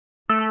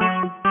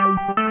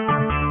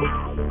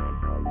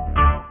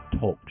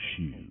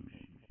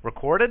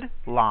Recorded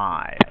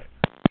live.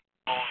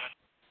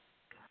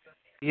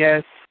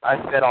 Yes, I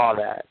said all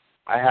that.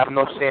 I have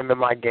no shame in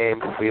my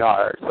game,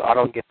 sweetheart, so I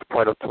don't get the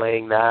point of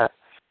playing that.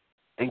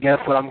 And guess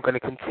what? I'm going to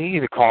continue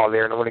to call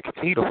there, and I'm going to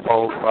continue to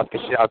phone fuck the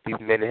shit out these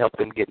men and help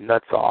them get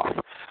nuts off.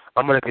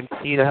 I'm going to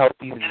continue to help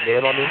these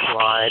men on this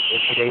line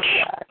into their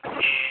sacks.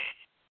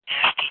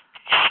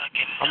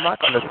 I'm not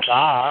going to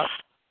stop.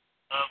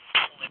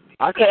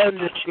 I could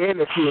understand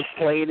if he was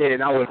playing it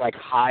and I was like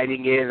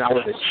hiding it and I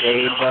was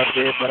ashamed of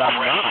it, but I'm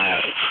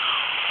not.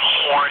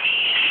 Horny,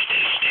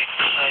 stick,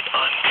 cut,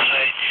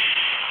 uncut,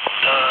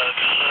 thug,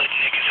 hood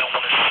niggas that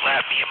want to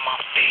slap me in my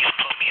face,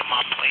 put me in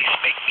my place,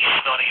 make me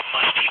smell they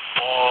musty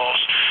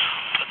balls,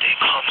 put they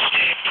cum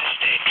stamp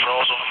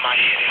draws over my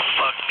head and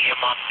fuck me in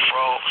my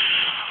throat.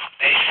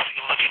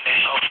 Basically looking to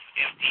help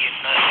empty a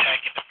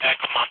nutsack in the back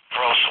of my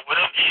throat. So with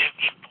them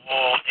heavy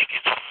balls,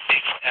 niggas are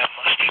big for that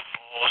musty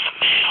balls, and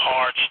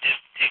hard, stiff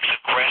dicks,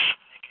 aggressive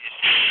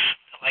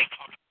niggas, like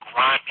fucking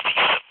grimy,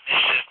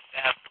 submissive,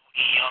 fat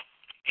booty, young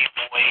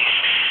boys.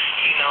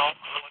 You know,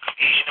 I look like I'm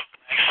Asian and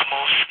black,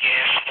 smooth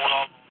skin, smooth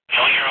all over.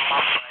 Don't hear on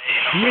my butt.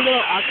 You know,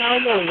 I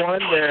kind of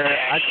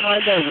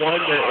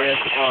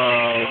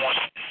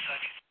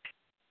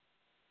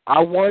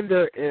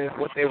wonder if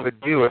what they would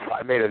do if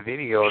I made a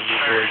video of me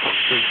doing some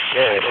free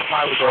shit. If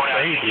I would go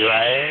crazy,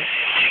 right?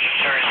 Taking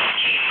turns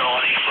eating all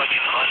these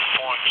fucking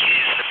unformed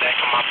kids in the back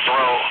of my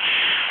throat.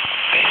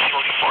 Basically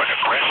looking for an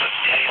aggressive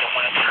daddy that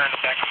want to turn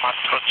the back of my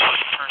throat to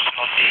his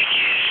personal dick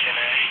is. And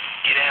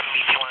get at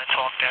me if you want to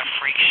talk that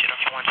freak shit, if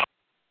you want to talk.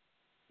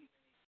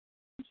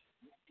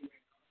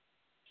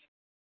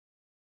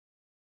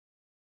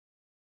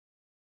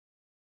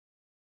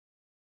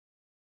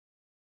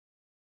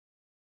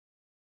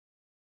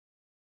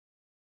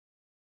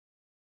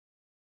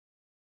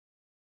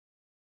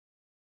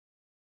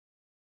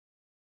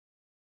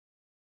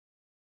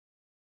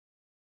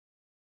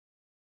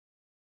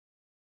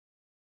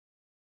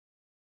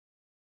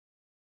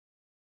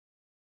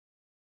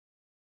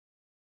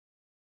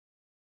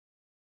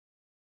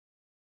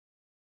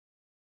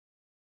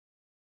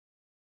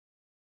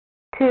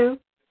 Two.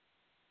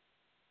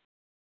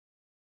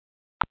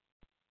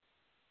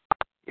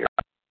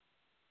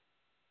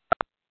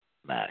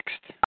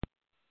 Maxed.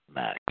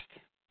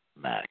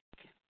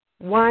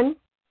 1.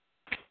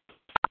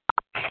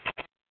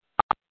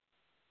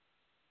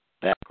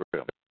 Back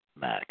room.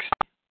 Maxed.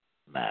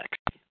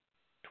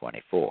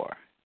 24.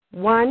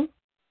 1.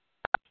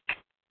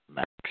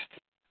 Maxed.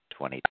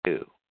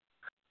 22.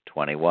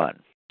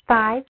 21.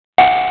 5.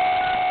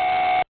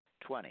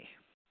 20.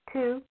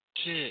 2.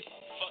 Shit.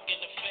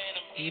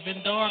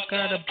 Even though I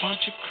got a bunch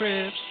of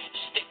cribs.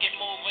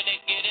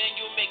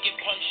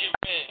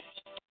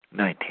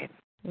 19.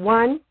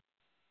 1.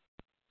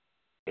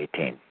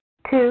 18.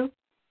 2.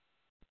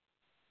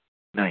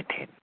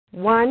 19.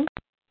 1.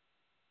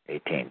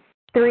 18.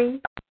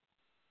 3.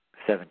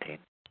 17.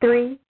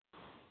 3.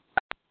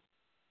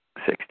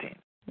 16.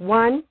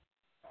 1.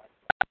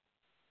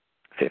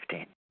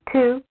 15.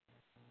 2.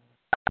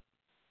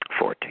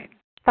 14.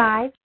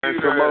 5. That's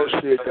some more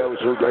shit that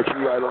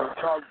you write on the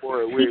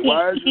chalkboard with.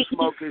 Why is you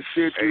smoking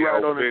shit you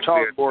write on the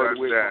chalkboard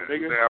with, my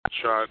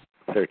nigga?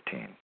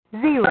 13.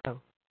 0.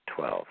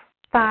 12.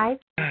 5. What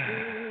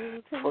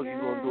the fuck you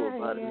gonna do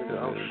about it, nigga?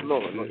 I'm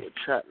snowing on your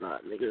chat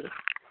knot, nigga.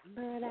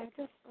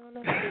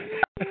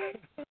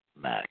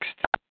 Maxed.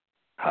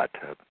 Hot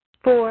tub.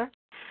 4.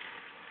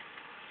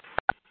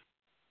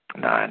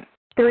 9.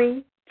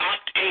 3.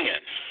 Locked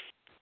in.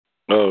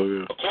 Oh,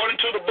 yeah. According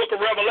to the book of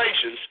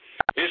Revelations,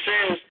 it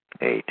says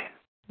 8.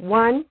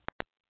 1.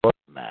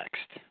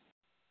 Maxed.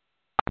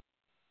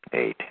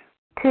 8.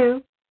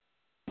 2.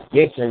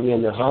 This ain't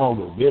in the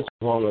home, and this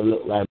wanna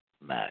look like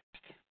Maxed.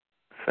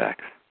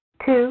 Sex.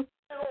 2.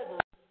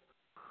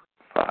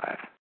 5.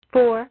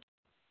 4.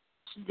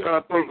 You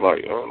gotta think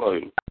like,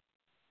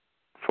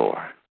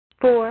 4.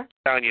 4.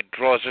 Down your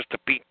drawers just to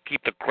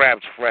keep the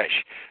crabs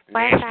fresh.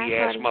 Nasty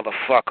ass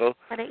motherfucker.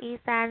 For the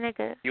east side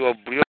nigga.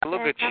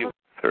 Look at you.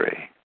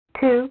 3.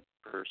 2.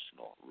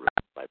 Personal.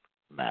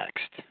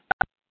 Maxed.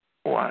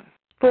 1.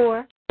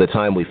 4. the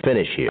time we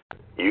finish here.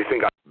 You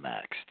think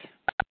maxed.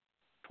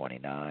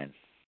 29.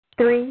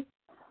 3.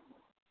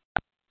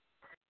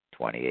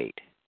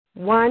 28.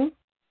 1.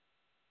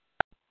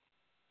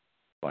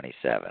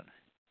 27.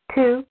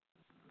 2.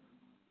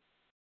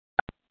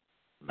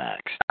 Maxed.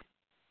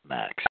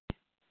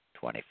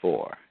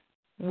 24.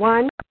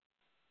 1.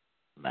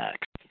 Maxed.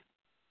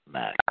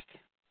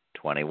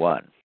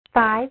 21.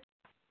 5.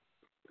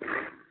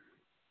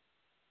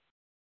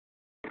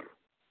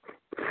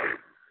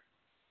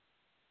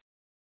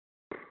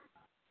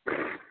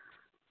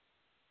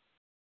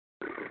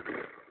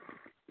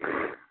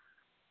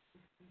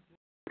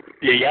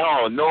 Yeah,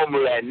 y'all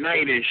normal at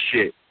night and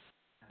shit.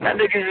 That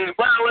nigga is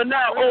wilding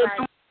out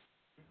on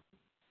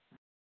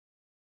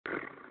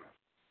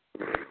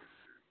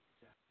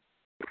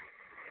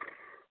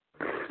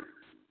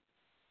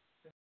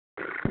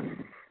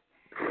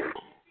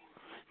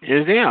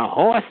Is there a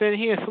horse in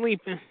here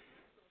sleeping?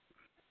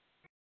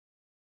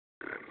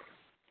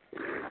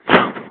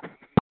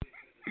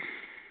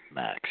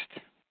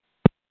 Maxed.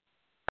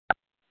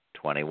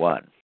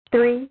 21.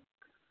 3,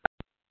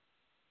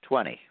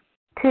 20.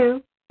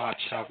 2, Watch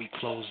how we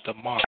close the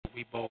market.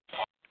 We both.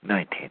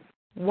 19.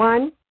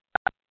 1,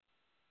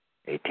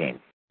 18.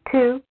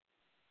 2,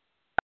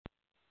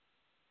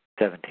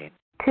 17.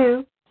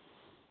 2,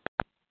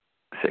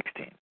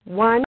 16.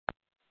 1,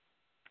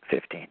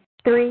 15.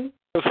 3.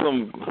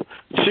 Some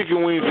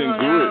chicken wings and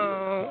grits.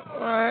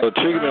 Or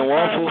chicken and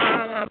waffles.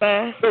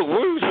 Look, what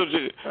was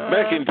some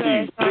mac and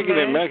cheese? Chicken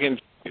and mac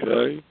and cheese,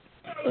 right?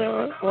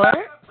 What?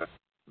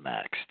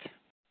 Maxed.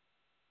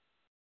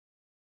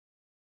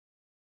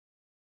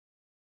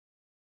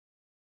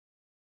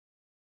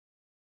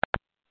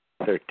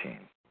 13.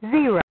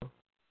 0.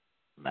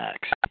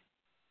 Maxed.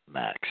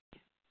 Maxed.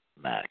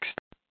 Maxed.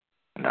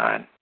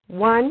 9.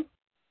 1,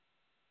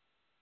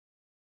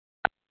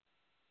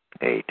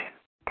 8.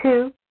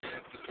 2,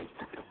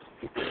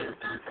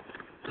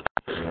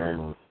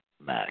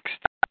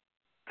 Maxed.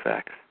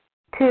 Facts.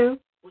 2,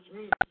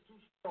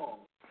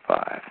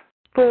 5.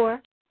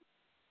 4,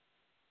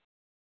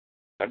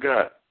 I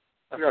got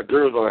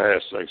girls I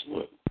had sex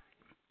with.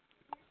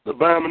 The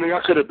Bama nigga,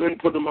 I could have been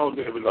put them out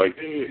there and be like,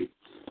 hey,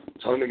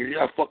 tell nigga,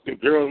 yeah, I fucked them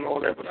girls and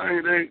all that, but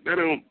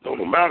that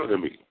don't matter to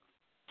me.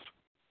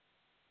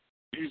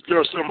 These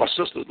girls are my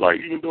sisters, like,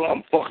 even though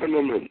I'm fucking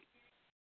them and